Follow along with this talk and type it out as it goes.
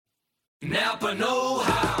Napa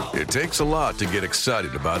know-how. It takes a lot to get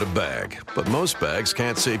excited about a bag, but most bags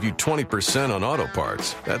can't save you 20% on auto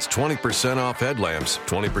parts. That's 20% off headlamps,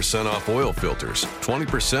 20% off oil filters,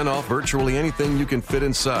 20% off virtually anything you can fit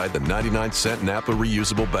inside the 99-cent Napa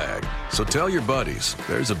reusable bag. So tell your buddies,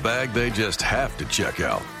 there's a bag they just have to check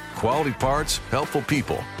out. Quality parts, helpful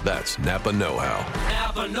people. That's Napa know-how.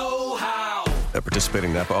 Napa know-how. At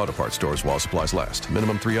participating Napa Auto Parts stores while supplies last.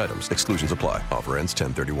 Minimum 3 items. Exclusions apply. Offer ends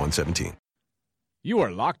 10/31/17. You are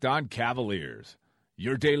Locked On Cavaliers,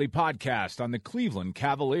 your daily podcast on the Cleveland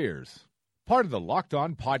Cavaliers. Part of the Locked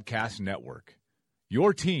On Podcast Network.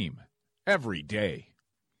 Your team every day.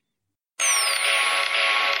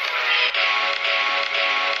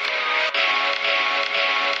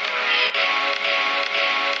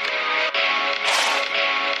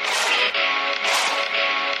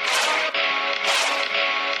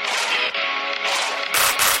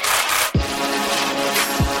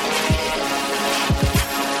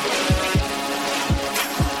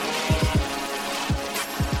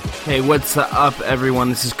 Hey, what's up, everyone?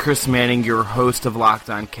 This is Chris Manning, your host of Locked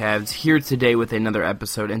On Cavs, here today with another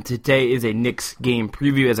episode, and today is a Knicks game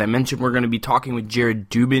preview. As I mentioned, we're going to be talking with Jared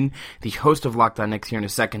Dubin, the host of Locked On Knicks, here in a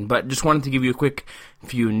second, but just wanted to give you a quick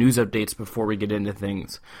few news updates before we get into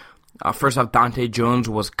things. First off, Dante Jones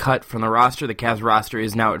was cut from the roster. The Cavs roster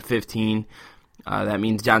is now at 15. That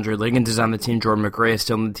means DeAndre Liggins is on the team, Jordan McRae is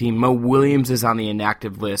still on the team, Mo Williams is on the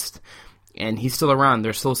inactive list, and he's still around.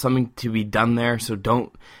 There's still something to be done there, so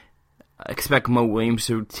don't expect Mo Williams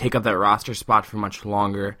to take up that roster spot for much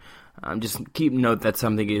longer. Just keep note that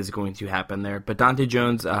something is going to happen there. But Dante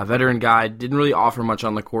Jones, a veteran guy, didn't really offer much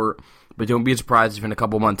on the court, but don't be surprised if in a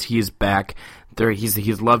couple months he is back.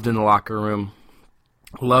 He's loved in the locker room,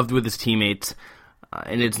 loved with his teammates,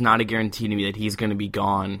 and it's not a guarantee to me that he's going to be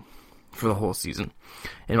gone for the whole season,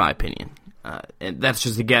 in my opinion. And that's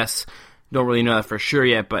just a guess. Don't really know that for sure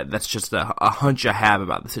yet, but that's just a hunch I have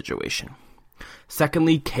about the situation.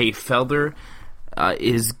 Secondly, Kay Felder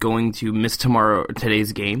is going to miss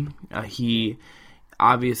today's game. He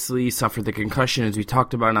obviously suffered the concussion, as we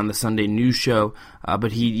talked about on the Sunday news show,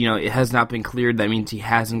 but it has not been cleared. That means he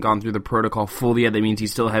hasn't gone through the protocol fully yet. That means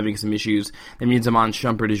he's still having some issues. That means Iman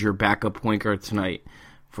Shumpert is your backup point guard tonight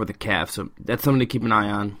for the Cavs. So that's something to keep an eye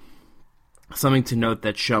on. Something to note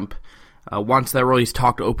that Shump wants that role. He's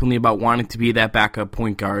talked openly about wanting to be that backup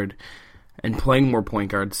point guard and playing more point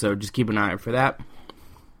guards, so just keep an eye out for that.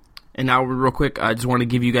 And now, real quick, I just want to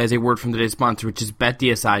give you guys a word from today's sponsor, which is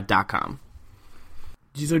BetDSI.com.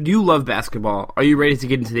 So do you love basketball? Are you ready to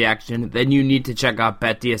get into the action? Then you need to check out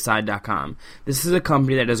BetDSI.com. This is a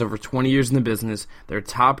company that has over 20 years in the business. They're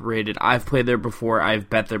top rated. I've played there before. I've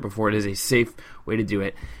bet there before. It is a safe way to do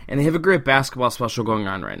it. And they have a great basketball special going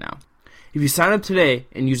on right now. If you sign up today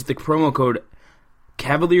and use the promo code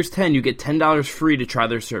Cavaliers10, you get $10 free to try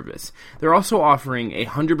their service. They're also offering a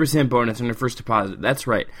 100% bonus on your first deposit. That's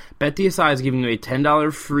right. BetDSI is giving you a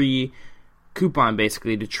 $10 free coupon,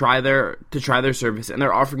 basically, to try their service, and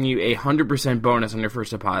they're offering you a 100% bonus on your first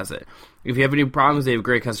deposit. If you have any problems, they have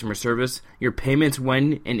great customer service. Your payments,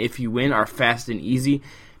 when and if you win, are fast and easy.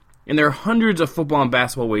 And there are hundreds of football and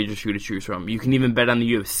basketball wagers for you to choose from. You can even bet on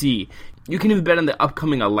the UFC. You can even bet on the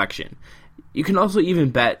upcoming election. You can also even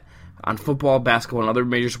bet on football, basketball, and other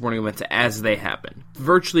major sporting events as they happen.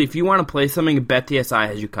 Virtually, if you want to play something, BetDSI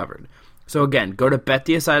has you covered. So again, go to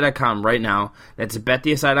BetDSI.com right now. That's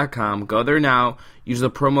BetDSI.com. Go there now. Use the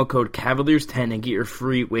promo code Cavaliers10 and get your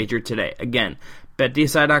free wager today. Again,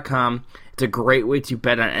 BetDSI.com. It's a great way to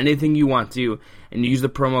bet on anything you want to, and use the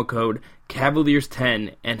promo code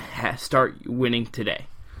Cavaliers10 and start winning today.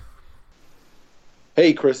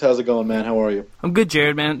 Hey, Chris, how's it going, man? How are you? I'm good,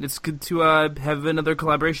 Jared, man. It's good to have another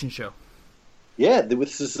collaboration show. Yeah,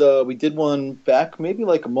 this is we did one back maybe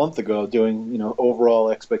like a month ago, doing overall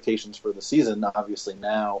expectations for the season. Obviously,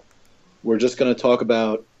 now we're just going to talk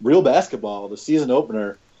about real basketball, the season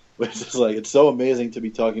opener, which is it's so amazing to be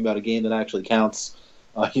talking about a game that actually counts.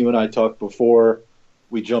 You and I talked before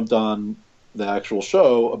we jumped on the actual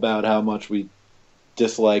show about how much we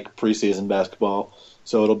dislike preseason basketball.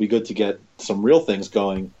 So it'll be good to get some real things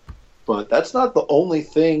going. But that's not the only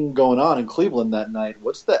thing going on in Cleveland that night.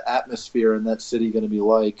 What's the atmosphere in that city going to be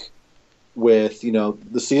like with,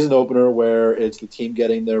 the season opener where it's the team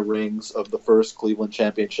getting their rings of the first Cleveland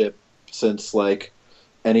championship since,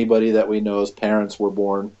 anybody that we know's parents were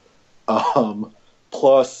born,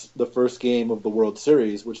 plus the first game of the World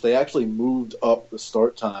Series, which they actually moved up the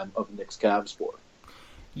start time of Knicks Cavs for.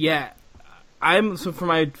 Yeah. For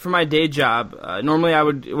my day job, normally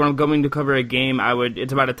when I'm going to cover a game,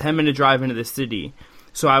 it's about a 10-minute drive into the city.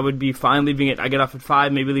 So I would be fine leaving it. I get off at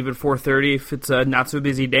 5, maybe leave at 4:30 if it's a not so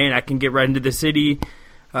busy day, and I can get right into the city,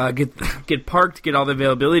 get parked, get all the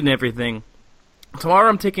availability and everything. Today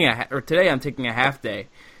I'm taking a half day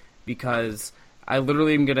because I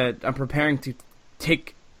literally I'm preparing to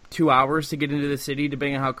take 2 hours to get into the city,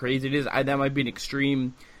 depending on how crazy it is. That might be an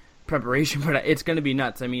extreme preparation, but it's going to be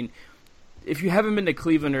nuts. I mean, if you haven't been to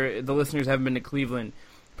Cleveland, or the listeners haven't been to Cleveland,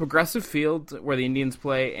 Progressive Field, where the Indians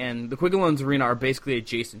play, and the Quicken Loans Arena are basically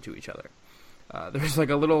adjacent to each other. There's like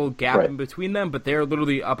a little gap in between them, but they're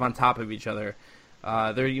literally up on top of each other.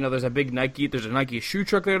 There's a big there's a Nike shoe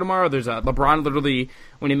truck there tomorrow. There's a LeBron, literally,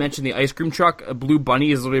 when he mentioned the ice cream truck, a Blue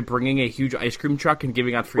Bunny is literally bringing a huge ice cream truck and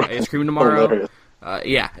giving out free ice cream tomorrow.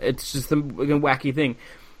 It's just a wacky thing.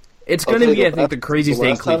 It's going to be, I think, the craziest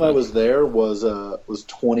day in Cleveland. The last time I was there was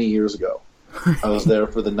 20 years ago. I was there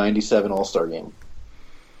for the 97 All-Star game.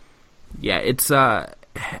 Yeah, it's I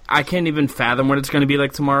can't even fathom what it's going to be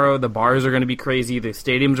like tomorrow. The bars are going to be crazy. The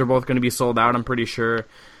stadiums are both going to be sold out, I'm pretty sure.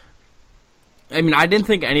 I mean, I didn't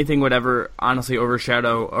think anything would ever honestly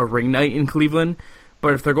overshadow a ring night in Cleveland,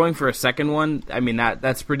 but if they're going for a second one, I mean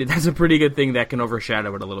that's a pretty good thing that can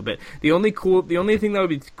overshadow it a little bit. The only thing that would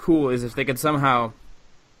be cool is if they could somehow,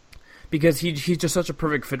 because he's just such a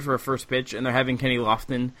perfect fit for a first pitch, and they're having Kenny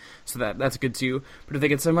Lofton, so that's good too. But if they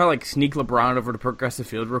could somehow like sneak LeBron over to Progressive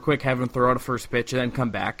Field real quick, have him throw out a first pitch, and then come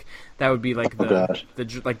back, that would be like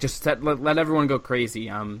let everyone go crazy.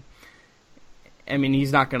 I mean,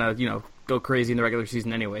 he's not gonna go crazy in the regular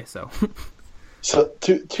season anyway. So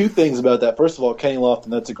two things about that. First of all, Kenny Lofton,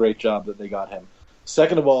 that's a great job that they got him.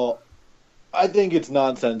 Second of all, I think it's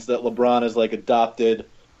nonsense that LeBron has adopted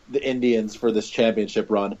the Indians for this championship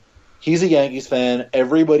run. He's a Yankees fan.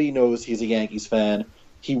 Everybody knows he's a Yankees fan.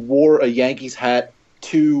 He wore a Yankees hat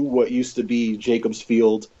to what used to be Jacobs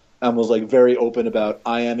Field and was very open about,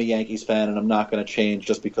 I am a Yankees fan and I'm not going to change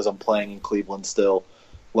just because I'm playing in Cleveland still.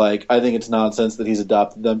 I think it's nonsense that he's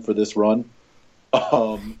adopted them for this run.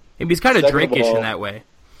 He's kind of Drake-ish in that way.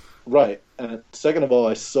 Right. And second of all,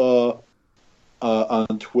 I saw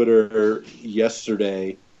on Twitter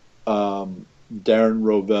yesterday, Darren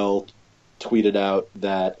Rovell tweeted out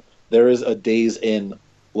that there is a Days Inn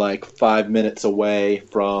 5 minutes away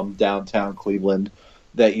from downtown Cleveland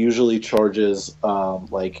that usually charges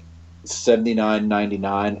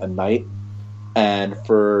 $79.99 a night, and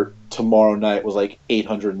for tomorrow night was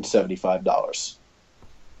 $875.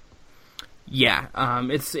 Yeah,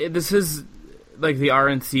 this is like the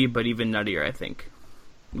RNC, but even nuttier, I think.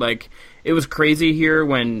 It was crazy here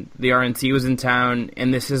when the RNC was in town,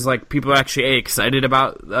 and this is people are actually excited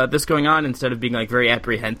about this going on instead of being very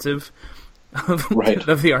apprehensive of,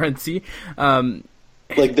 of the RNC.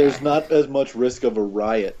 There's not as much risk of a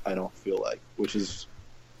riot, I don't feel which is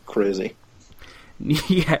crazy.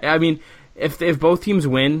 Yeah, I mean, if both teams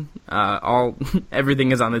win,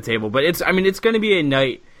 everything is on the table. But it's going to be a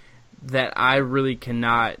night that I really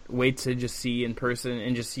cannot wait to just see in person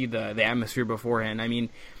and just see the atmosphere beforehand. I mean,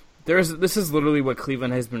 this is literally what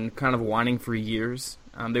Cleveland has been kind of wanting for years.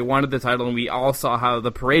 They wanted the title, and we all saw how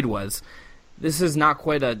the parade was. This is not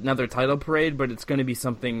quite another title parade, but it's going to be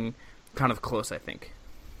something kind of close, I think.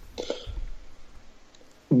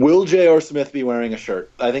 Will J.R. Smith be wearing a shirt?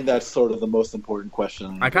 I think that's sort of the most important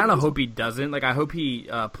question. I kind of hope he doesn't. I hope he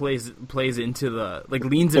plays into the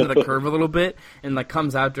leans into the curve a little bit and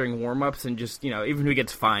comes out during warm-ups and just even if he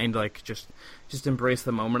gets fined, just embrace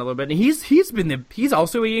the moment a little bit. And he's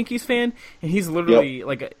also a Yankees fan, and he's literally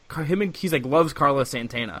he's loves Carlos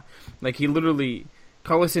Santana.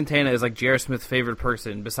 Carlos Santana is J.R. Smith's favorite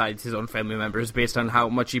person besides his own family members, based on how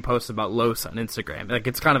much he posts about Los on Instagram.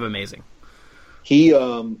 It's kind of amazing.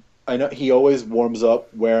 I know he always warms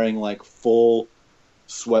up wearing full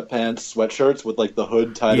sweatshirts with the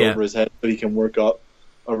hood tied over his head so he can work up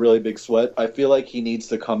a really big sweat. I feel like he needs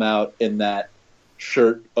to come out in that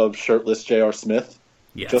shirt of shirtless J.R. Smith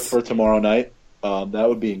just for tomorrow night. That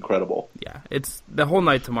would be incredible. Yeah, it's the whole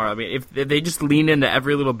night tomorrow. I mean, if they just lean into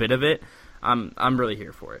every little bit of it, I'm really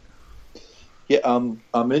here for it. Yeah,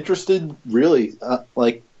 I'm interested really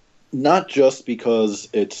not just because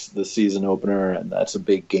it's the season opener and that's a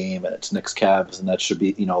big game and it's Knicks Cavs and that should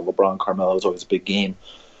be, LeBron Carmelo is always a big game.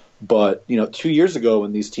 But, 2 years ago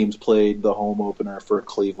when these teams played the home opener for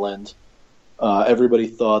Cleveland, everybody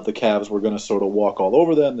thought the Cavs were going to sort of walk all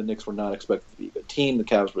over them. The Knicks were not expected to be a good team. The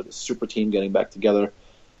Cavs were the super team getting back together.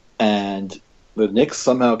 And the Knicks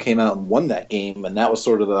somehow came out and won that game, and that was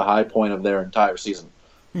sort of the high point of their entire season.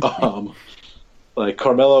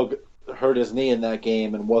 Carmelo hurt his knee in that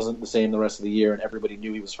game and wasn't the same the rest of the year, and everybody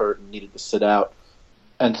knew he was hurt and needed to sit out.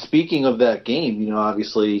 And speaking of that game,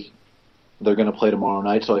 obviously they're going to play tomorrow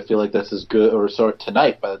night, so I feel like that's as good, or sorry,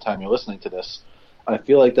 tonight by the time you're listening to this. I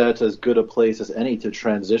feel like that's as good a place as any to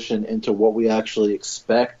transition into what we actually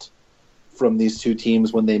expect from these two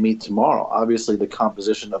teams when they meet tomorrow. Obviously, the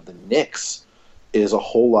composition of the Knicks is a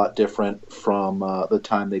whole lot different from the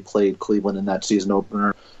time they played Cleveland in that season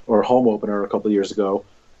opener or home opener a couple of years ago.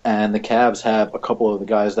 And the Cavs have a couple of the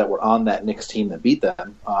guys that were on that Knicks team that beat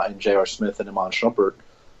them, in J.R. Smith and Iman Shumpert.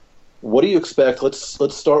 What do you expect?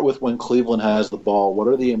 Let's start with when Cleveland has the ball. What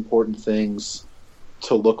are the important things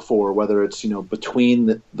to look for, whether it's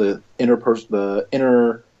between the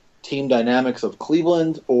inner team dynamics of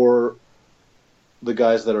Cleveland or the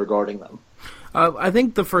guys that are guarding them? I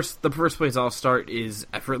think the first place I'll start is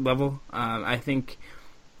effort level. I think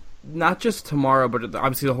not just tomorrow, but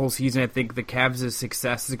obviously the whole season, I think the Cavs'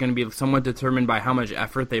 success is going to be somewhat determined by how much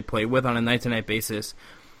effort they play with on a night-to-night basis.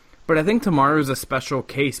 But I think tomorrow is a special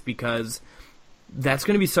case because that's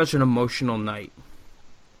going to be such an emotional night.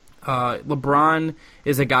 LeBron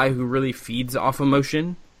is a guy who really feeds off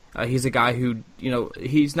emotion. He's a guy who,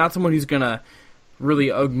 he's not someone who's going to really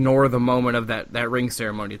ignore the moment of that ring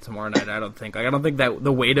ceremony tomorrow night, I don't think. I don't think that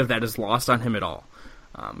the weight of that is lost on him at all.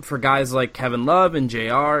 For guys like Kevin Love and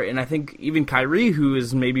JR, and I think even Kyrie, who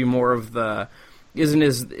is maybe more of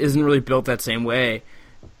isn't really built that same way,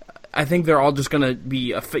 I think they're all just going to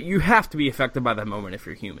be, you have to be affected by that moment if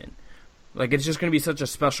you're human. Like, it's just going to be such a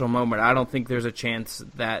special moment. I don't think there's a chance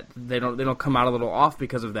that they don't come out a little off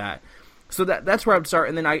because of that. So that's where I would start,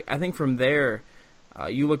 and then I think from there,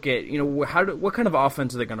 you look at what kind of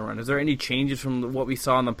offense are they going to run? Is there any changes from what we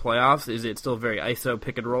saw in the playoffs? Is it still very ISO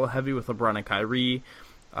pick and roll heavy with LeBron and Kyrie?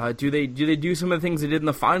 Do they do some of the things they did in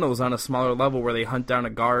the finals on a smaller level where they hunt down a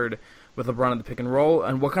guard with LeBron in the pick and roll?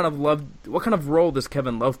 And what kind of role does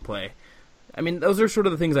Kevin Love play? I mean, those are sort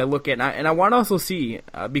of the things I look at, and I want to also see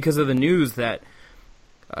because of the news that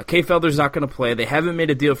Kay Felder's not going to play. They haven't made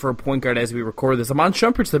a deal for a point guard as we record this. Iman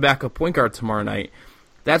Shumpert's the backup point guard tomorrow night.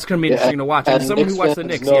 That's going to be interesting to watch. And someone who watched the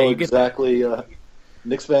Knicks,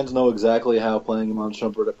 Knicks fans know exactly how playing Iman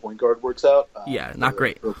Shumpert at point guard works out. Not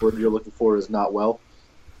great. The word you're looking for is not well.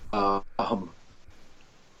 I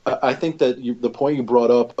think that the point you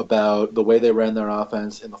brought up about the way they ran their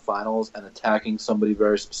offense in the finals and attacking somebody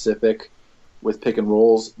very specific with pick and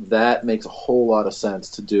rolls, that makes a whole lot of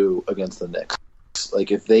sense to do against the Knicks.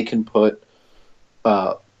 Like, if they can put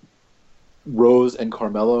Rose and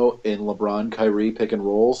Carmelo in LeBron, Kyrie pick and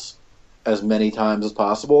rolls as many times as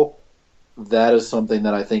possible, that is something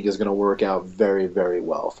that I think is going to work out very, very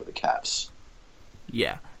well for the Cavs.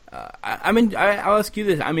 Yeah. I'll ask you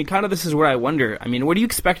this. I mean, kind of this is where I wonder. I mean, what are you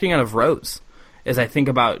expecting out of Rose? As I think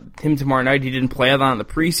about him tomorrow night, he didn't play out on the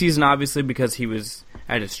preseason, obviously, because he was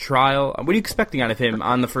at his trial. What are you expecting out of him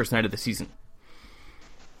on the first night of the season?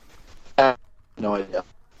 No idea.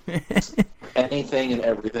 Anything and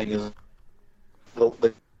everything is.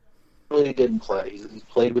 They really didn't play. He's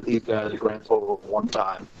played with these guys a grand total of one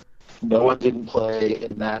time. No one didn't play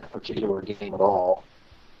in that particular game at all.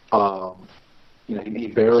 He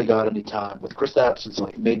barely got any time. With Kristaps, it's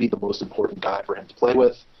like maybe the most important guy for him to play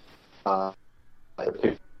with.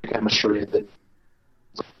 Chemistry that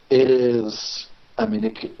it is. I mean,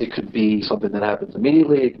 it could be something that happens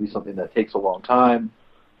immediately. It could be something that takes a long time.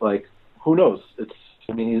 Like, who knows?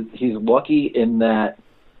 He's lucky in that.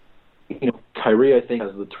 Kyrie, I think,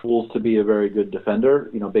 has the tools to be a very good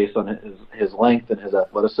defender. Based on his length and his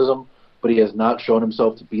athleticism. But he has not shown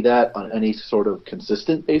himself to be that on any sort of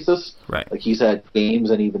consistent basis. Right. Like, he's had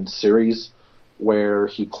games and even series where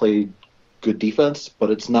he played good defense,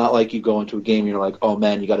 but it's not like you go into a game and you're like, oh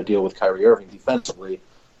man, you got to deal with Kyrie Irving defensively,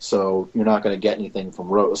 so you're not going to get anything from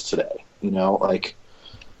Rose today. Like,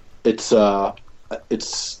 it's not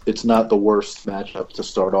the worst matchup to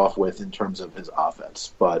start off with in terms of his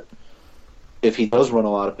offense, but if he does run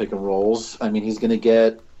a lot of pick and rolls, I mean, he's going to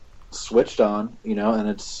get switched on, and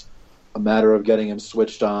it's a matter of getting him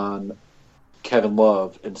switched on Kevin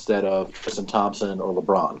Love instead of Tristan Thompson or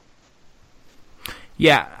LeBron.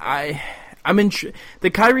 Yeah, the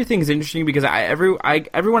Kyrie thing is interesting because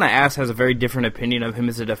everyone I ask has a very different opinion of him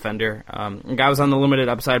as a defender. A guy was on the Limited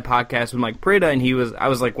Upside podcast with Mike Prada, and I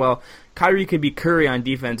was like, well, Kyrie could be Curry on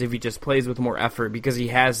defense if he just plays with more effort because he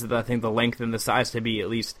has, I think, the length and the size to be at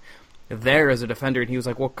least there as a defender. And he was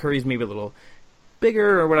like, well, Curry's maybe a little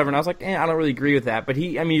bigger or whatever, and I was like, I don't really agree with that. But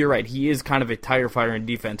you're right. He is kind of a tire fire in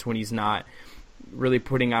defense when he's not really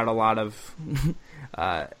putting out a lot of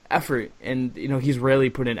effort, and he's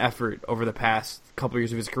rarely put in effort over the past couple of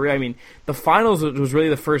years of his career. I mean, the finals was really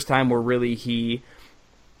the first time where really he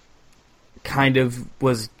kind of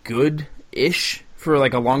was good-ish for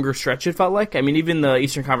like a longer stretch. It felt like. I mean, even the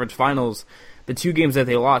Eastern Conference Finals, the 2 games that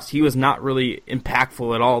they lost, he was not really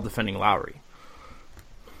impactful at all defending Lowry.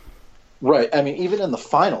 Right. I mean, even in the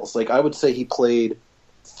finals, like I would say he played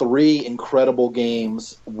 3 incredible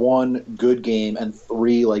games, 1 good game, and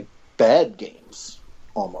 3 like bad games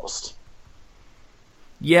almost.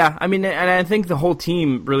 Yeah, I mean, and I think the whole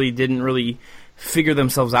team really didn't figure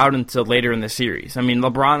themselves out until later in the series. I mean,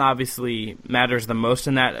 LeBron obviously matters the most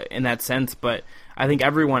in that sense, but I think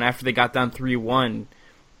everyone, after they got down 3-1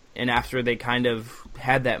 and after they kind of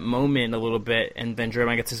had that moment a little bit and then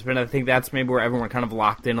Draymond gets suspended, I think that's maybe where everyone kind of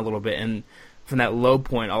locked in a little bit and from that low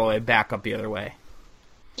point all the way back up the other way.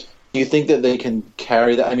 Do you think that they can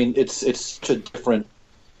carry that? I mean, it's such a different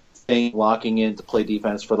thing locking in to play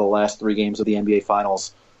defense for the last 3 games of the NBA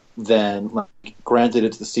Finals than, like, granted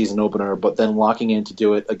it's the season opener, but then locking in to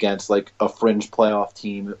do it against like a fringe playoff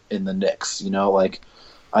team in the Knicks. You know, like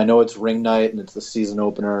I know it's ring night and it's the season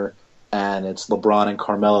opener and it's LeBron and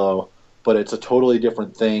Carmelo, but it's a totally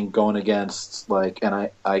different thing going against like, and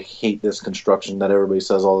I hate this construction that everybody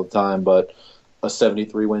says all the time, but a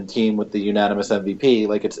 73-win team with the unanimous MVP.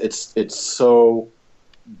 Like it's so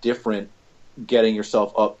different getting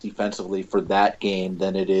yourself up defensively for that game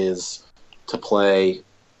than it is to play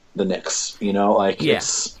the Knicks. You know, like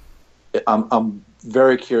I'm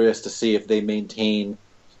very curious to see if they maintain,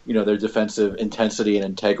 you know, their defensive intensity and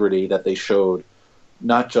integrity that they showed,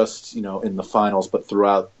 not just, you know, in the finals, but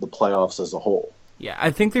throughout the playoffs as a whole. Yeah,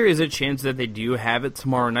 I think there is a chance that they do have it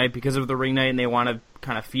tomorrow night because of the ring night, and they want to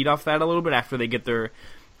kind of feed off that a little bit after they get their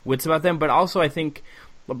wits about them. But also, I think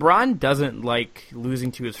LeBron doesn't like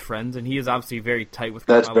losing to his friends, and he is obviously very tight with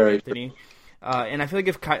Carmelo Anthony. And I feel like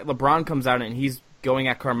if LeBron comes out and he's going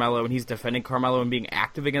at Carmelo and he's defending Carmelo and being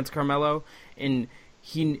active against Carmelo, and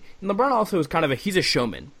LeBron also is kind of he's a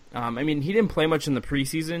showman. I mean, he didn't play much in the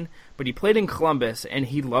preseason, but he played in Columbus, and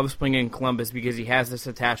he loves playing in Columbus because he has this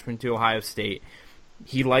attachment to Ohio State.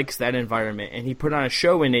 He likes that environment, and he put on a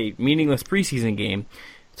show in a meaningless preseason game.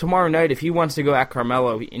 Tomorrow night, if he wants to go at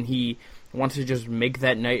Carmelo and he wants to just make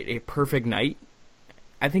that night a perfect night,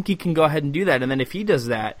 I think he can go ahead and do that. And then if he does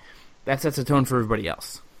that, that sets a tone for everybody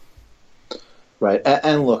else. Right.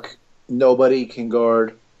 And look, nobody can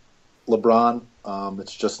guard LeBron.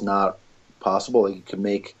 It's just not possible. Like, you can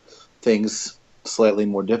make things slightly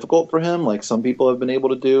more difficult for him, like some people have been able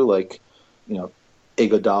to do, like, you know,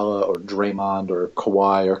 Iguodala or Draymond or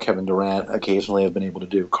Kawhi or Kevin Durant occasionally have been able to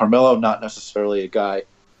do. Carmelo, not necessarily a guy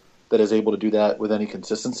that is able to do that with any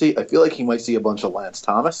consistency. I feel like he might see a bunch of Lance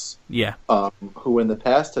Thomas, who in the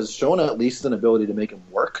past has shown at least an ability to make him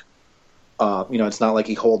work. You know, it's not like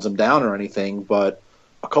he holds him down or anything, but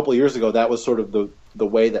a couple of years ago, that was sort of the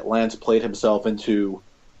way that Lance played himself into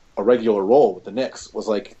a regular role with the Knicks. Was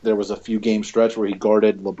like there was a few game stretch where he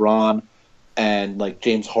guarded LeBron and like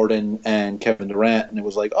James Harden and Kevin Durant, and it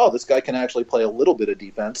was like, oh, this guy can actually play a little bit of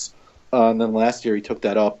defense. And then last year he took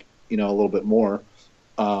that up, you know, a little bit more.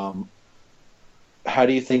 How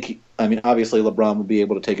do you think? I mean, obviously LeBron would be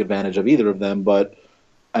able to take advantage of either of them, but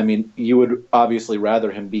I mean, you would obviously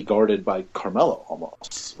rather him be guarded by Carmelo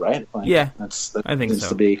almost, right? Like, yeah, that I think seems so.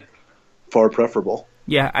 to be far preferable.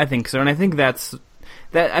 Yeah, I think so, and I think that.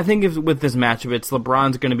 I think with this matchup, it's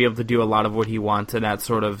LeBron's going to be able to do a lot of what he wants, and that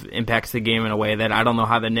sort of impacts the game in a way that I don't know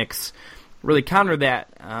how the Knicks really counter that,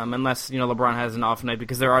 unless, you know, LeBron has an off night,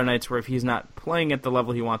 because there are nights where if he's not playing at the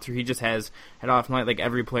level he wants to, he just has an off night like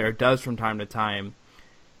every player does from time to time.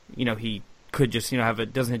 You know, he could just, you know,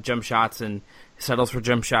 doesn't hit jump shots and settles for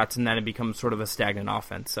jump shots, and then it becomes sort of a stagnant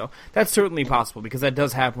offense. So that's certainly possible, because that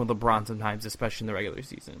does happen with LeBron sometimes, especially in the regular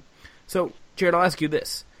season. So, Jared, I'll ask you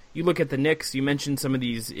this. You look at the Knicks, you mentioned some of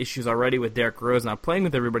these issues already with Derrick Rose not playing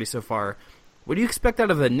with everybody so far. What do you expect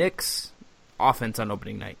out of the Knicks offense on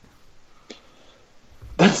opening night?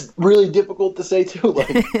 That's really difficult to say too.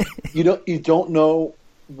 Like, you don't know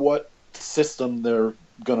what system they're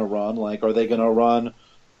gonna run. Like, are they gonna run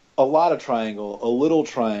a lot of triangle, a little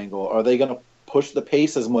triangle? Are they gonna push the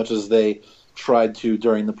pace as much as they tried to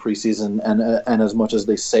during the preseason and as much as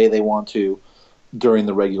they say they want to during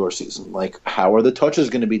the regular season? Like, how are the touches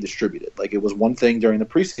going to be distributed? Like, it was one thing during the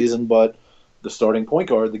preseason, but the starting point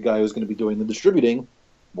guard, the guy who's going to be doing the distributing,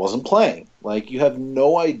 wasn't playing. Like, you have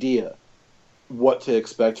no idea what to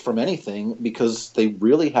expect from anything because they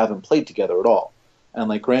really haven't played together at all. And,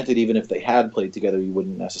 like, granted, even if they had played together, you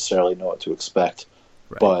wouldn't necessarily know what to expect.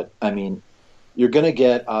 Right. But, I mean, you're going to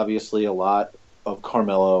get, obviously, a lot of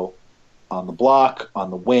Carmelo on the block, on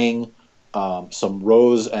the wing, some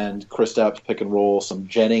Rose and Kristaps pick and roll, some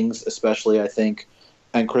Jennings especially, I think,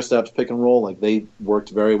 and Kristaps pick and roll. Like, they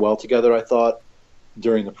worked very well together, I thought,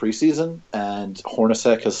 during the preseason. And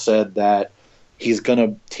Hornacek has said that he's going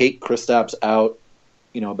to take Kristaps out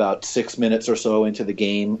about 6 minutes or so into the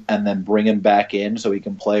game and then bring him back in so he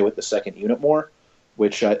can play with the second unit more,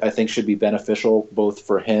 which I think should be beneficial both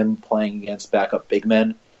for him playing against backup big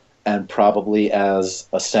men and probably as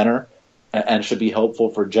a center, and should be helpful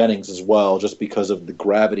for Jennings as well, just because of the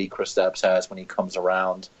gravity Kristaps has when he comes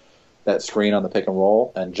around that screen on the pick and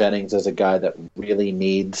roll. And Jennings is a guy that really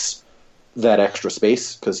needs that extra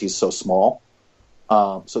space because he's so small.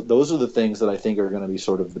 So those are the things that I think are going to be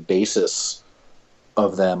sort of the basis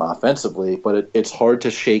of them offensively. But it's hard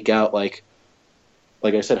to shake out, like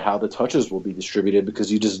I said, how the touches will be distributed,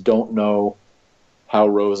 because you just don't know how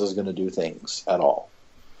Rose is going to do things at all.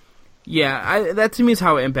 Yeah, that to me is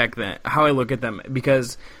how I look at them,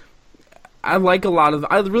 because I like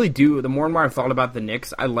I really do. The more and more I've thought about the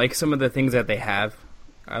Knicks, I like some of the things that they have.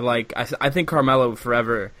 I think Carmelo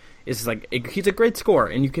forever is he's a great scorer,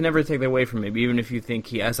 and you can never take that away from him, even if you think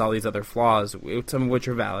he has all these other flaws, some of which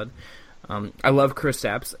are valid. I love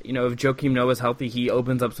Kristaps. If Joakim Noah is healthy, he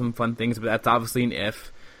opens up some fun things, but that's obviously an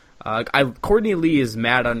if. Courtney Lee is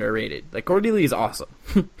mad underrated. Courtney Lee is awesome,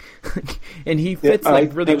 and he fits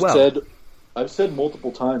really well. I've said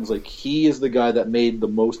multiple times, he is the guy that made the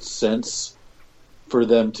most sense for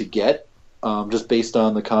them to get, just based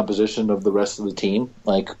on the composition of the rest of the team.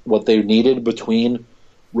 What they needed between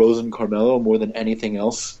Rose and Carmelo more than anything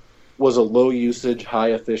else was a low usage,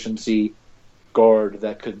 high efficiency guard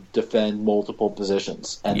that could defend multiple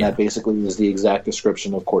positions, and that basically is the exact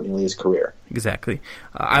description of Courtney Lee's career. Exactly.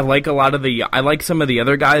 I like some of the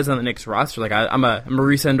other guys on the Knicks roster. I'm a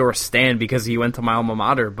Maurice Endor stan because he went to my alma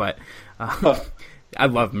mater, but I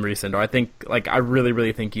love Maurice Endor. I think I really,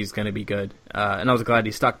 really think he's going to be good, and I was glad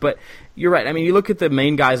he stuck. But you're right. I mean, you look at the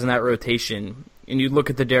main guys in that rotation, and you look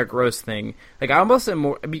at the Derrick Rose thing. I almost am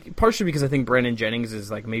more partially because I think Brandon Jennings is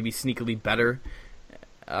maybe sneakily better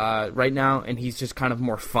right now, and he's just kind of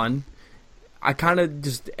more fun. I kind of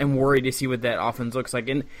just am worried to see what that offense looks like.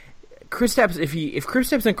 And Kristaps, if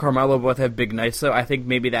Kristaps and Carmelo both have big nights, though, I think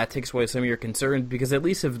maybe that takes away some of your concerns, because at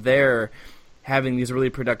least if they're having these really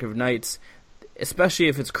productive nights, especially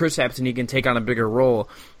if it's Kristaps and he can take on a bigger role,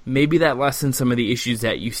 maybe that lessens some of the issues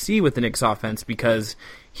that you see with the Knicks offense, because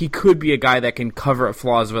he could be a guy that can cover up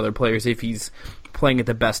flaws of other players if he's playing at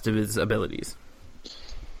the best of his abilities.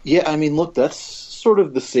 Yeah, I mean, look, that's sort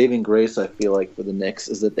of the saving grace, I feel like, for the Knicks,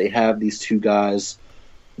 is that they have these two guys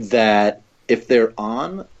that if they're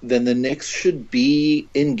on, then the Knicks should be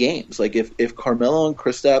in games. If Carmelo and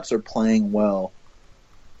Kristaps are playing well,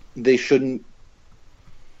 they shouldn't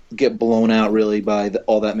get blown out really by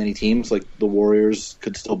all that many teams. The Warriors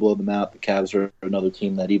could still blow them out. The Cavs are another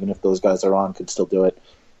team that, even if those guys are on, could still do it.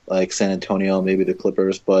 San Antonio, maybe the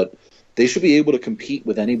Clippers, but they should be able to compete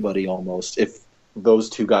with anybody almost if those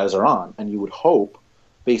two guys are on. And you would hope,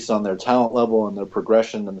 based on their talent level and their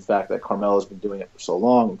progression and the fact that Carmelo's been doing it for so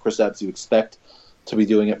long, and Kristaps you expect to be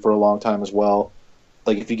doing it for a long time as well.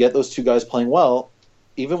 If you get those two guys playing well,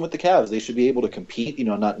 even with the Cavs, they should be able to compete,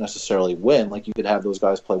 not necessarily win. You could have those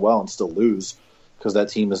guys play well and still lose, because that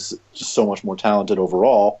team is just so much more talented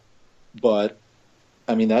overall. But,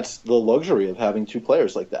 I mean, that's the luxury of having two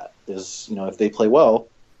players like that, is, if they play well,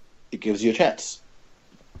 it gives you a chance.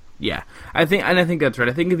 Yeah, I think that's right.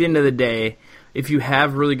 I think at the end of the day, if you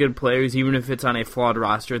have really good players, even if it's on a flawed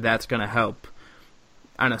roster, that's going to help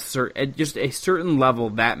on a certain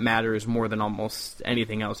level. That matters more than almost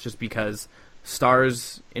anything else, just because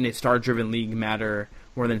stars in a star-driven league matter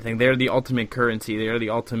more than anything. They're the ultimate currency. They are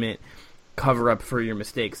the ultimate cover-up for your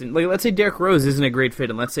mistakes. And let's say Derrick Rose isn't a great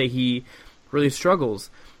fit, and let's say he really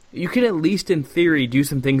struggles. You can at least, in theory, do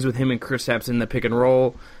some things with him and Kristaps in the pick and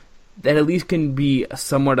roll that at least can be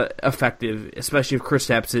somewhat effective, especially if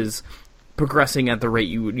Kristaps is progressing at the rate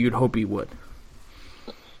you'd hope he would.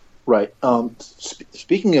 Right.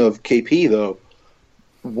 Speaking of KP, though,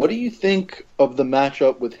 what do you think of the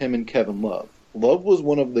matchup with him and Kevin Love? Love was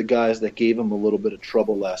one of the guys that gave him a little bit of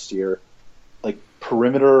trouble last year.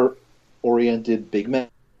 Perimeter-oriented big men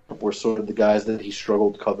were sort of the guys that he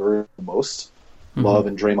struggled covering the most. Mm-hmm. Love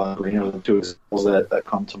and Draymond Green are the two examples that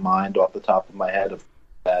come to mind off the top of my head of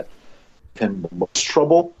that him the most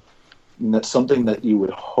trouble. And that's something that you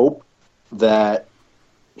would hope that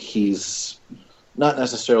he's not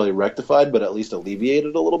necessarily rectified, but at least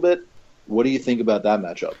alleviated a little bit. What do you think about that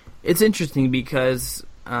matchup? It's interesting because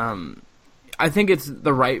I think it's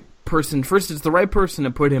the right person. First, it's the right person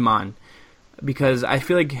to put him on, because I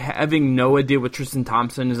feel like having Noah deal with Tristan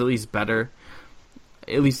Thompson is at least better,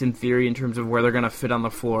 at least in theory, in terms of where they're going to fit on the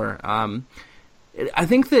floor. I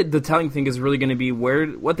think that the telling thing is really going to be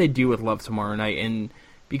what they do with Love tomorrow night, and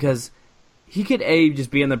because he could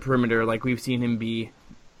just be on the perimeter like we've seen him be,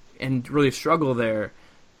 and really struggle there.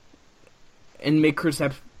 and make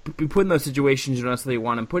Kristaps be put in those situations you don't necessarily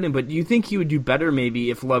want him put in. But do you think he would do better maybe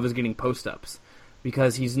if Love is getting post-ups?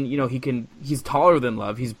 Because he's taller than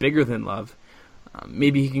Love, he's bigger than Love.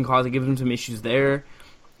 Maybe he can give him some issues there.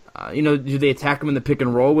 Do they attack him in the pick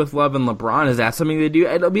and roll with Love and LeBron? Is that something they do?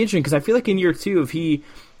 It'll be interesting because I feel like in year 2, if he,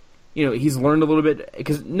 he's learned a little bit,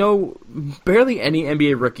 because barely any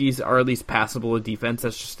NBA rookies are at least passable at defense.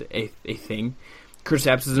 That's just a thing.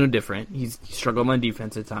 Kristaps is no different. He's struggled on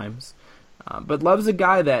defense at times. But Love's a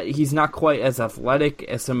guy that he's not quite as athletic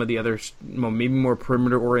as some of the other, maybe more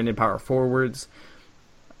perimeter-oriented power forwards.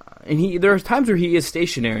 And there are times where he is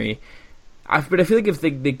stationary. But I feel like if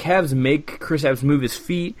the Cavs make Kristaps move his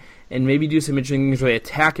feet and maybe do some interesting things where they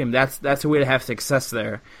attack him, that's a way to have success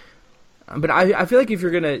there. But I feel like if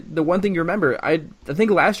you're going to... The one thing you remember, I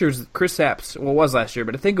think last year's Kristaps... Well, it was last year,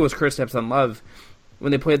 but I think it was Kristaps on Love.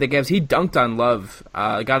 When they played the Cavs, he dunked on Love,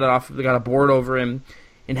 got a board over him,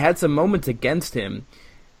 and had some moments against him.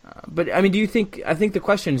 But, I mean, I think the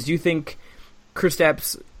question is, do you think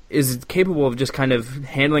Kristaps is capable of just kind of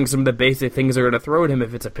handling some of the basic things they're going to throw at him,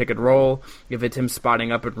 if it's a pick and roll, if it's him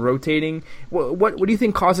spotting up and rotating? What do you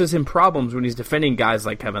think causes him problems when he's defending guys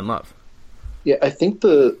like Kevin Love? Yeah, I think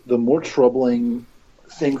the more troubling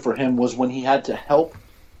thing for him was when he had to help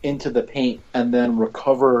into the paint and then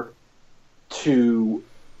recover to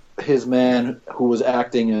his man who was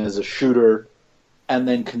acting as a shooter and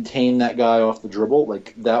then contain that guy off the dribble.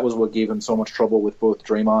 Like, that was what gave him so much trouble with both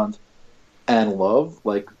Draymond and Love.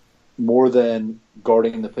 Like, more than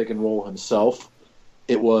guarding the pick and roll himself,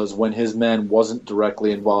 it was when his man wasn't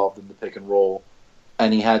directly involved in the pick and roll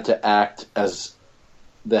and he had to act as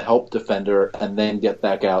the help defender and then get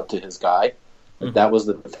back out to his guy. Like, that was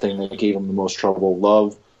the thing that gave him the most trouble.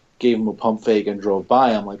 Love gave him a pump fake and drove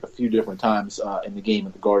by him like a few different times in the game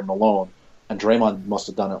at the Garden alone. And Draymond must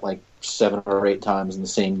have done it like 7 or 8 times in the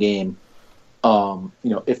same game.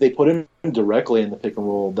 If they put him directly in the pick and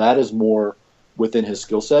roll, that is more within his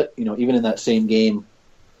skill set. Even in that same game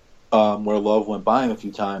where Love went by him a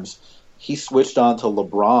few times, he switched on to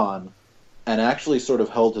LeBron and actually sort of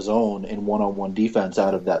held his own in one-on-one defense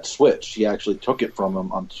out of that switch. He actually took it from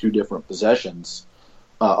him on 2 different possessions,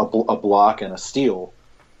 a block and a steal.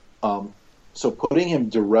 So putting him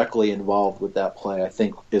directly involved with that play, I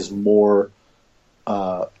think, is more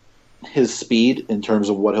his speed in terms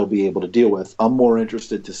of what he'll be able to deal with. I'm more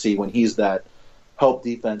interested to see when he's that help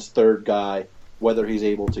defense third guy, whether he's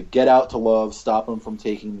able to get out to Love, stop him from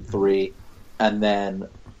taking the 3, and then,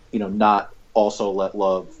 not also let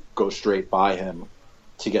Love go straight by him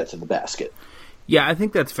to get to the basket. Yeah, I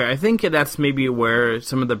think that's fair. I think that's maybe where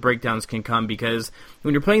some of the breakdowns can come, because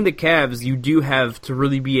when you're playing the Cavs, you do have to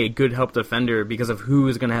really be a good help defender because of who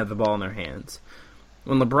is going to have the ball in their hands.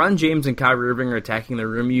 When LeBron James and Kyrie Irving are attacking the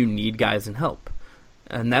rim, you need guys in help.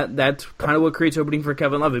 And that's kind of what creates opening for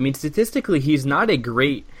Kevin Love. I mean, statistically, he's not a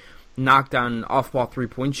great knockdown off-ball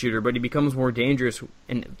three-point shooter, but he becomes more dangerous,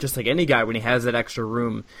 and just like any guy, when he has that extra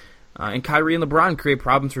room. And Kyrie and LeBron create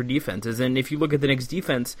problems for defenses. And if you look at the Knicks'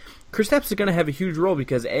 defense, Kristaps is going to have a huge role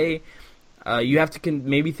because, you have to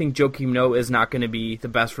maybe think Joakim Noah is not going to be the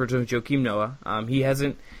best version of Joakim Noah. He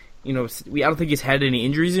hasn't, I don't think he's had any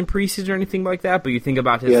injuries in preseason or anything like that, but you think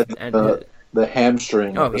about his... the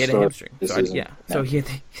hamstring. Oh, he had a hamstring.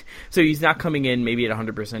 So he's not coming in maybe at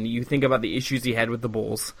 100%. You think about the issues he had with the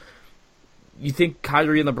Bulls. You think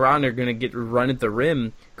Kyrie and LeBron are going to get run at the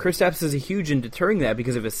rim. Kristaps is huge in deterring that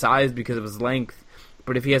because of his size, because of his length.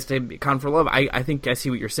 But if he has to account for Love, I think I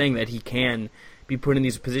see what you're saying, that he can be put in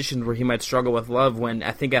these positions where he might struggle with Love when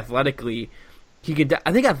I think athletically he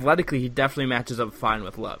definitely matches up fine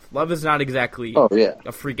with Love. Love is not exactly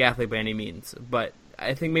a freak athlete by any means, but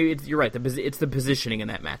I think maybe you're right. It's the positioning in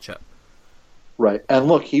that matchup. Right. And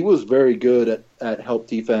look, he was very good at help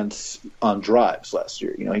defense on drives last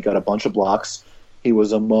year. He got a bunch of blocks. He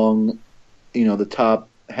was among, the top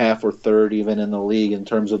half or third even in the league in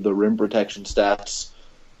terms of the rim protection stats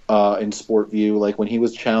in SportView. Like, when he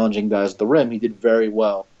was challenging guys at the rim, he did very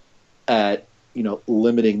well at,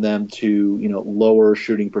 limiting them to, lower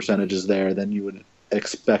shooting percentages there than you would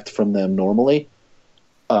expect from them normally.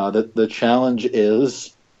 The challenge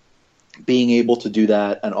is being able to do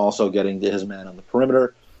that and also getting to his man on the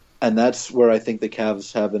perimeter. And that's where I think the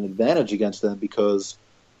Cavs have an advantage against them because,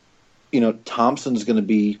 Thompson's going to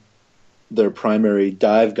be their primary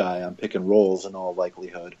dive guy on pick and rolls in all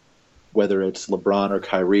likelihood, whether it's LeBron or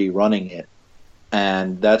Kyrie running it.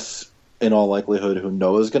 And that's in all likelihood who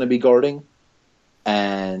Noah's going to be guarding.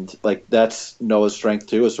 And that's Noah's strength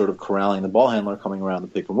too, is sort of corralling the ball handler coming around the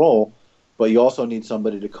pick and roll. But you also need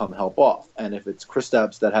somebody to come help off. And if it's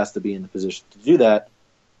Kristaps that has to be in the position to do that,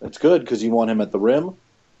 that's good because you want him at the rim.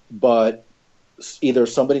 But either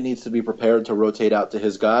somebody needs to be prepared to rotate out to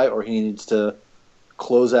his guy, or he needs to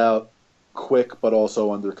close out quick but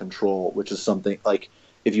also under control, which is something like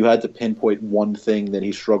if you had to pinpoint one thing that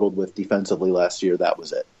he struggled with defensively last year, that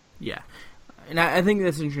was it. Yeah. And I think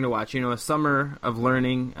that's interesting to watch. A summer of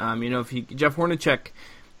learning. If Jeff Hornacek,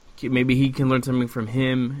 maybe he can learn something from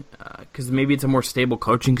him because maybe it's a more stable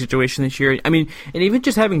coaching situation this year. And even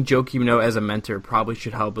just having Joakim as a mentor probably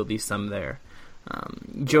should help at least some there.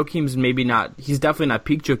 Joakim's he's definitely not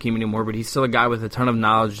peak Joakim anymore, but he's still a guy with a ton of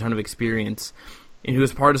knowledge, a ton of experience, and who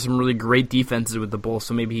was part of some really great defenses with the Bulls,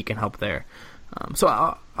 so maybe he can help there. So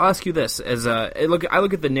I'll ask you this: I look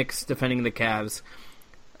at the Knicks defending the Cavs.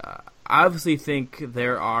 I obviously think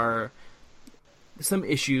there are some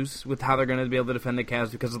issues with how they're going to be able to defend the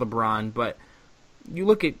Cavs because of LeBron, but you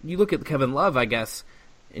look at Kevin Love, I guess,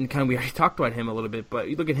 and we already talked about him a little bit, but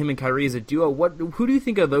you look at him and Kyrie as a duo. Who do you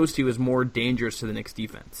think of those two is more dangerous to the Knicks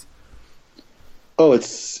defense? Oh,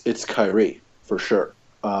 it's Kyrie for sure.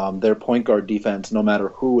 Their point guard defense, no matter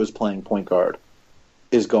who is playing point guard,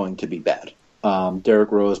 is going to be bad.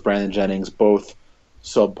 Derrick Rose, Brandon Jennings, both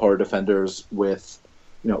subpar defenders with,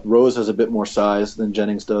 Rose has a bit more size than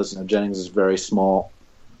Jennings does. Jennings is very small.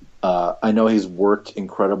 I know he's worked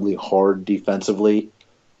incredibly hard defensively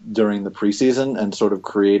during the preseason and sort of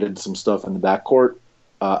created some stuff in the backcourt.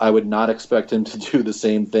 I would not expect him to do the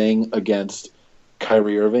same thing against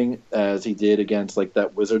Kyrie Irving as he did against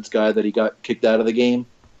that Wizards guy that he got kicked out of the game.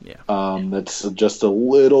 Yeah. That's just a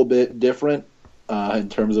little bit different in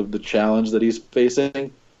terms of the challenge that he's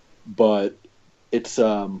facing. But it's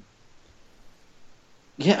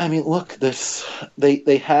look,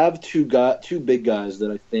 they have two big guys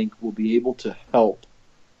that I think will be able to help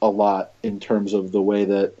a lot in terms of the way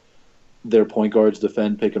that their point guards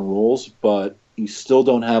defend pick and rolls, but you still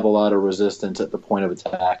don't have a lot of resistance at the point of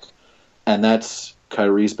attack, and that's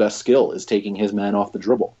Kyrie's best skill, is taking his man off the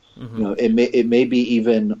dribble. Mm-hmm. It may be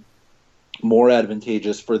even more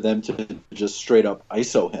advantageous for them to just straight up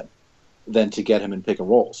ISO him than to get him in pick and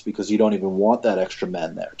rolls, because you don't even want that extra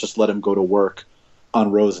man there. Just let him go to work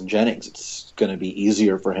on Rose and Jennings. It's going to be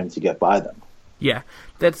easier for him to get by them. Yeah,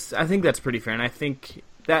 I think that's pretty fair, and I think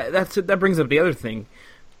that brings up the other thing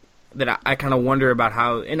that I kind of wonder about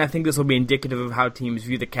how, and I think this will be indicative of how teams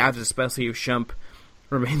view the Cavs, especially if Shump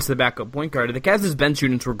remains the backup point guard. The Cavs' bench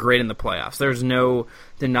units were great in the playoffs. There's no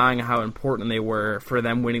denying how important they were for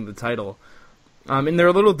them winning the title. And they're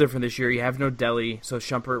a little different this year. You have no Delly, so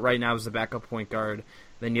Shumpert right now is the backup point guard.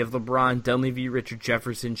 Then you have LeBron, Dunleavy, Richard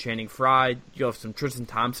Jefferson, Channing Frye. You'll have some Tristan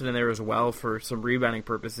Thompson in there as well for some rebounding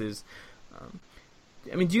purposes.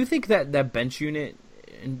 Do you think that bench unit,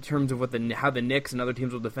 in terms of how the Knicks and other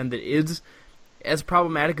teams will defend it, is as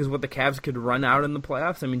problematic as what the Cavs could run out in the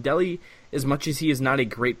playoffs? Delly, as much as he is not a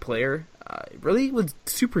great player, really was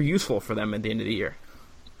super useful for them at the end of the year.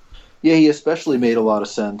 Yeah, he especially made a lot of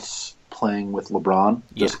sense playing with LeBron,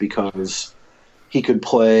 just because he could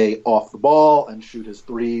play off the ball and shoot his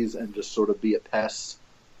threes and just sort of be a pest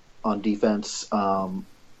on defense.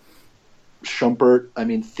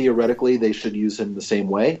 Shumpert, theoretically, they should use him the same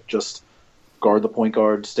way. Just guard the point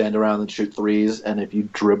guard, stand around and shoot threes, and if you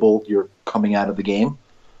dribble, you're coming out of the game.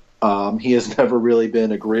 He has never really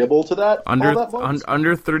been agreeable to that. Under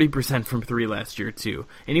 30% from three last year, too.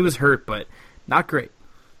 And he was hurt, but not great.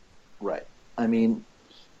 Right.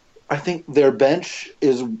 I think their bench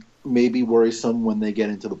is maybe worrisome when they get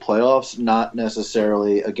into the playoffs, not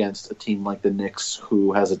necessarily against a team like the Knicks,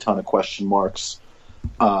 who has a ton of question marks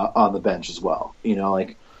on the bench as well.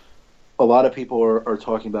 A lot of people are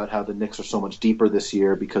talking about how the Knicks are so much deeper this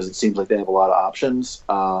year because it seems like they have a lot of options.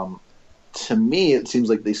 To me, it seems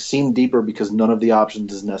like they seem deeper because none of the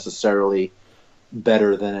options is necessarily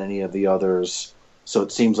better than any of the others. So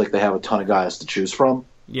it seems like they have a ton of guys to choose from.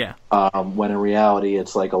 Yeah. When in reality,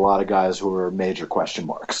 it's like a lot of guys who are major question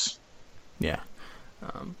marks. Yeah.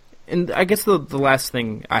 And I guess the last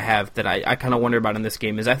thing I have that I kind of wonder about in this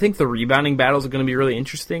game is I think the rebounding battles are going to be really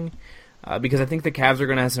interesting because I think the Cavs are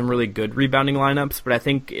going to have some really good rebounding lineups, but I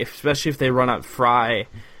think especially if they run out Frye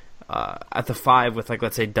at the 5 with,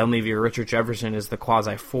 let's say, Dunleavy or Richard Jefferson as the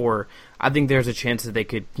quasi-4, I think there's a chance that they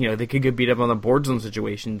could get beat up on the boards in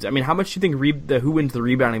situations. How much do you think who wins the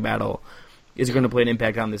rebounding battle is going to play an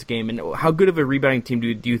impact on this game, and how good of a rebounding team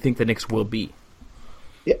do you think the Knicks will be?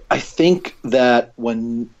 Yeah, I think that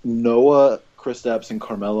when Noah, Kristaps, and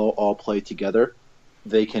Carmelo all play together,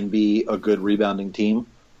 they can be a good rebounding team.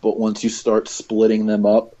 But once you start splitting them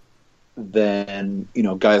up, then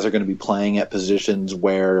guys are going to be playing at positions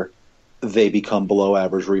where they become below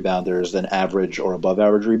average rebounders than average or above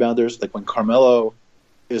average rebounders. Like when Carmelo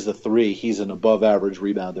is the 3, he's an above average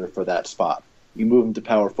rebounder for that spot. You move him to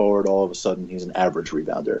power forward, all of a sudden he's an average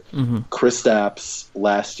rebounder. Kristaps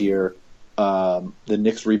last year, the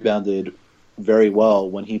Knicks rebounded very well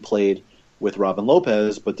when he played with Robin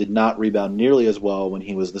Lopez, but did not rebound nearly as well when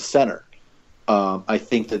he was the center. I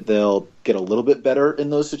think that they'll get a little bit better in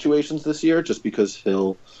those situations this year, just because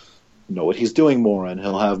he'll know what he's doing more, and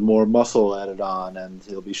he'll have more muscle added on, and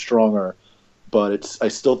he'll be stronger. But I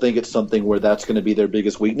still think it's something where that's going to be their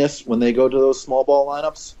biggest weakness when they go to those small ball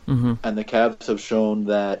lineups. And the Cavs have shown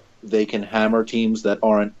that they can hammer teams that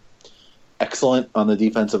aren't excellent on the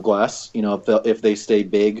defensive glass. You know, if they stay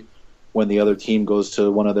big when the other team goes to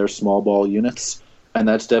one of their small ball units. And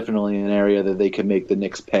that's definitely an area that they can make the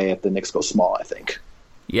Knicks pay if the Knicks go small, I think.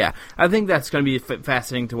 Yeah, I think that's going to be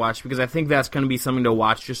fascinating to watch, because I think that's going to be something to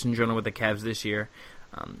watch just in general with the Cavs this year.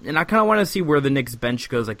 And I kind of want to see where the Knicks bench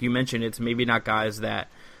goes. Like you mentioned, it's maybe not guys that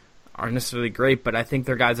are necessarily great, but I think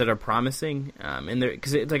they're guys that are promising.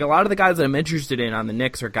 Because it's like a lot of the guys that I'm interested in on the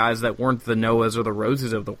Knicks are guys that weren't the Noahs or the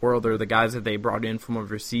Roses of the world, or the guys that they brought in from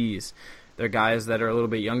overseas. They're guys that are a little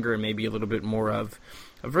bit younger and maybe a little bit more of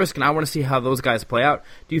risk, and I want to see how those guys play out.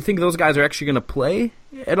 Do you think those guys are actually going to play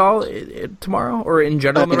at all tomorrow, or in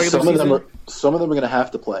general in the regular season? Some of them are going to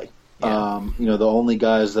have to play. Yeah. The only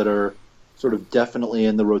guys that are sort of definitely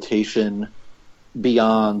in the rotation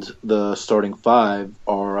beyond the starting five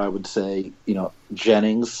are, I would say,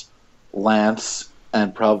 Jennings, Lance,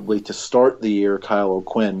 and probably to start the year, Kyle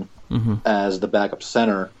O'Quinn as the backup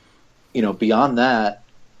center. Beyond that,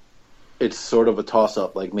 it's sort of a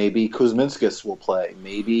toss-up. Like maybe Kuzminskis will play,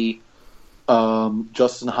 maybe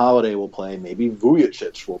Justin Holiday will play, maybe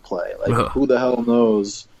Vujacic will play. Who the hell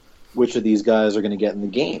knows which of these guys are going to get in the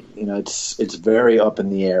game? It's very up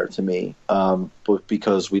in the air to me, but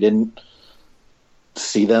because we didn't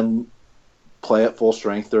see them play at full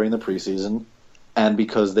strength during the preseason, and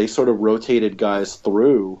because they sort of rotated guys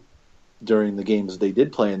through during the games they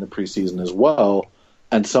did play in the preseason as well,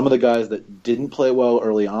 and some of the guys that didn't play well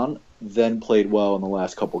early on then played well in the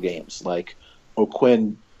last couple games. Like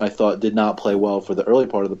O'Quinn, I thought, did not play well for the early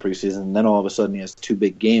part of the preseason, and then all of a sudden he has two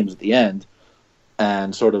big games at the end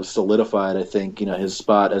and sort of solidified, I think, his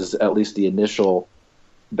spot as at least the initial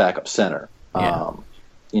backup center. Yeah.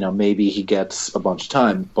 Maybe he gets a bunch of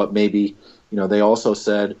time, but maybe, they also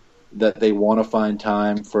said that they want to find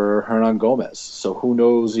time for Hernan Gomez. So who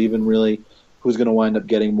knows even really who's going to wind up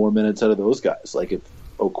getting more minutes out of those guys. Like if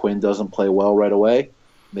O'Quinn doesn't play well right away,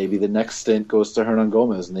 maybe the next stint goes to Hernan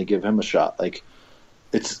Gomez and they give him a shot. Like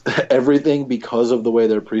it's everything, because of the way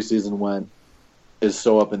their preseason went, is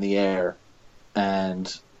so up in the air.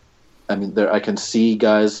 And I mean, I can see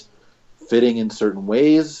guys fitting in certain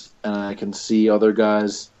ways, and I can see other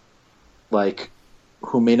guys like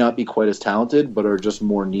who may not be quite as talented, but are just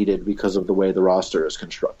more needed because of the way the roster is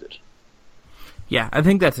constructed. Yeah, I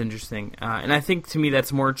think that's interesting. And I think to me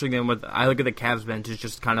that's more interesting than what I look at the Cavs bench is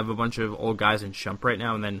just kind of a bunch of old guys in Shump right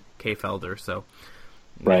now, and then Kay Felder. So,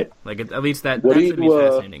 right. At least that's going to be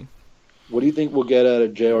fascinating. What do you think we'll get out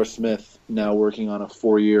of J.R. Smith now working on a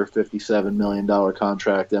 4-year, $57 million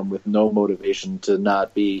contract and with no motivation to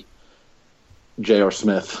not be J.R.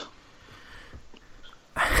 Smith?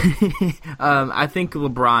 I think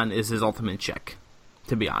LeBron is his ultimate check,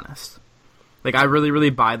 to be honest. Like, I really, really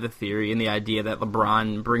buy the theory and the idea that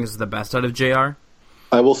LeBron brings the best out of JR.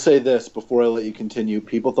 I will say this before I let you continue.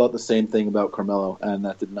 People thought the same thing about Carmelo, and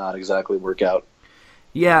that did not exactly work out.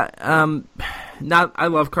 Yeah, I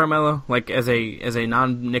love Carmelo. Like as a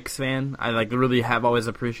non-Knicks fan, I really have always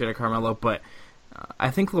appreciated Carmelo. But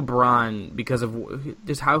I think LeBron, because of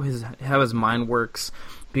just how his mind works,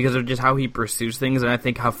 because of just how he pursues things, and I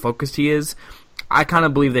think how focused he is, I kind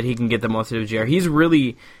of believe that he can get the most out of JR.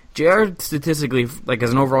 JR statistically, like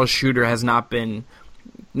as an overall shooter, has not been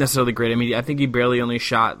necessarily great. I mean, I think he barely only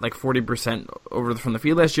shot like 40% from the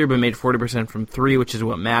field last year, but made 40% from three, which is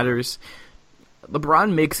what matters.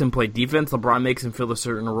 LeBron makes him play defense. LeBron makes him fill a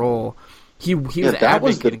certain role. That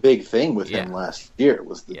was the big thing with him last year,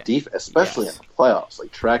 was the defense, especially in the playoffs,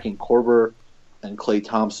 like tracking Korver and Klay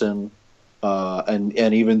Thompson and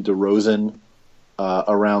even DeRozan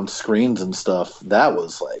around screens and stuff. That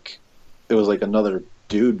was it was like another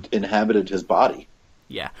dude inhabited his body.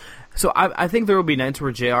 Yeah. So I think there will be nights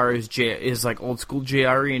where JR is like old school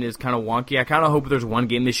JR and is kind of wonky. I kind of hope there's one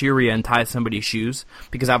game this year where he unties somebody's shoes,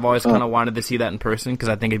 because I've always kind of wanted to see that in person, because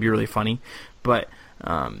I think it'd be really funny. But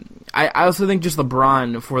I also think just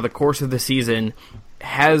LeBron, for the course of the season,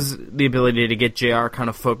 has the ability to get JR kind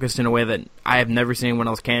of focused in a way that I have never seen anyone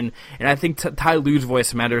else can. And I think Ty Lue's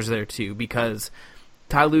voice matters there too, because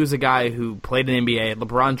Ty Lue's a guy who played in the NBA.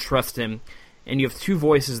 LeBron trusts him, and you have two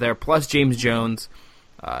voices there, plus James Jones.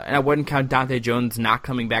 And I wouldn't count Dante Jones not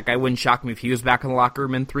coming back. I wouldn't shock me if he was back in the locker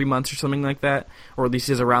room in 3 months or something like that, or at least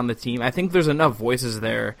is around the team. I think there's enough voices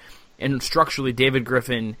there, and structurally David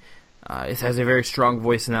Griffin has a very strong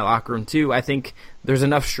voice in that locker room too. I think there's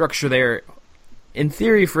enough structure there, in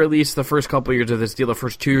theory, for at least the first couple years of this deal, the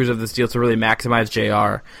first 2 years of this deal, to really maximize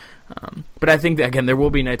JR. But I think that, again, there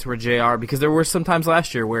will be nights where JR, because there were some times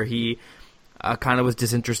last year where he kind of was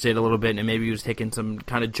disinterested a little bit, and maybe he was taking some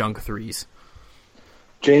kind of junk threes.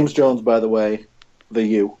 James Jones, by the way,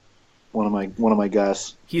 one of my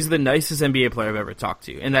guys. He's the nicest NBA player I've ever talked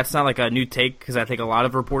to, and that's not like a new take because I think a lot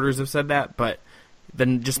of reporters have said that, but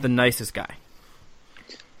just the nicest guy.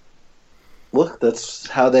 Look, that's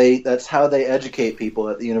how they educate people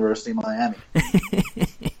at the University of Miami.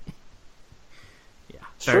 Yeah,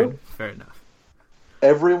 fair enough.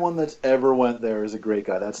 Everyone that's ever went there is a great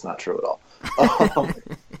guy. That's not true at all.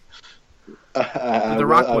 The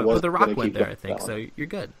Rock went there, I think, so you're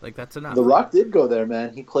good. Like, that's enough. The Rock did go there,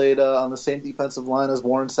 man. He played on the same defensive line as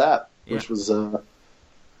Warren Sapp, which was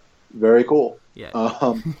very cool.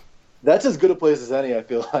 Yeah. That's as good a place as any, I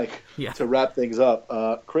feel like, yeah. to wrap things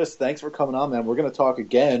up. Chris, thanks for coming on, man. We're going to talk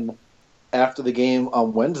again after the game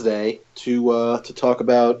on Wednesday to talk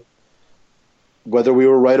about whether we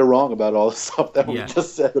were right or wrong about all the stuff that we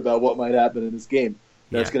just said about what might happen in this game.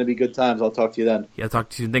 That's going to be good times. I'll talk to you then. Yeah, talk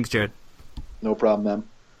to you. Thanks, Jared. No problem, man.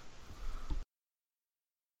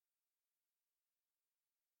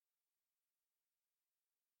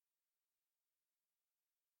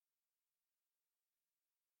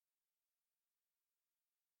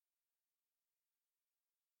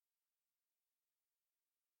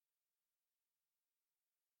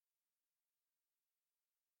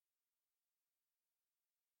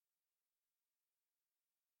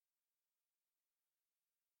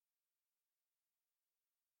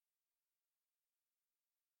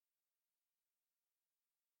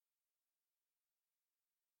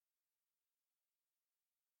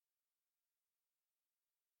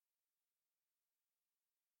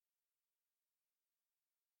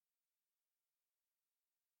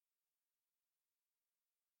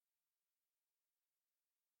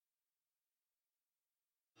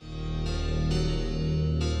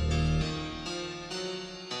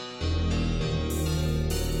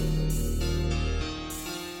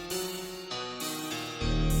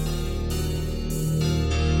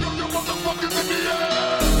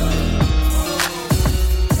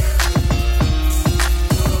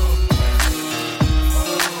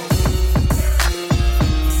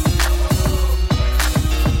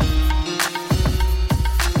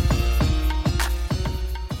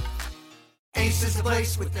 Ace is the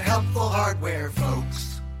place with the helpful hardware,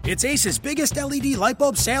 folks. It's Ace's biggest LED light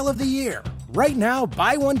bulb sale of the year. Right now,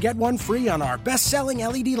 buy one, get one free on our best-selling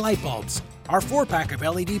LED light bulbs. Our 4-pack of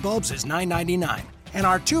LED bulbs is $9.99, and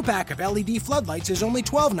our 2-pack of LED floodlights is only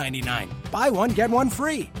 $12.99. Buy one, get one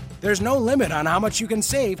free. There's no limit on how much you can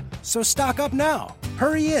save, so stock up now.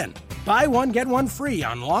 Hurry in. Buy one, get one free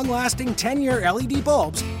on long-lasting 10-year LED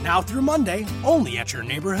bulbs now through Monday, only at your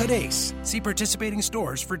neighborhood Ace. See participating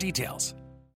stores for details.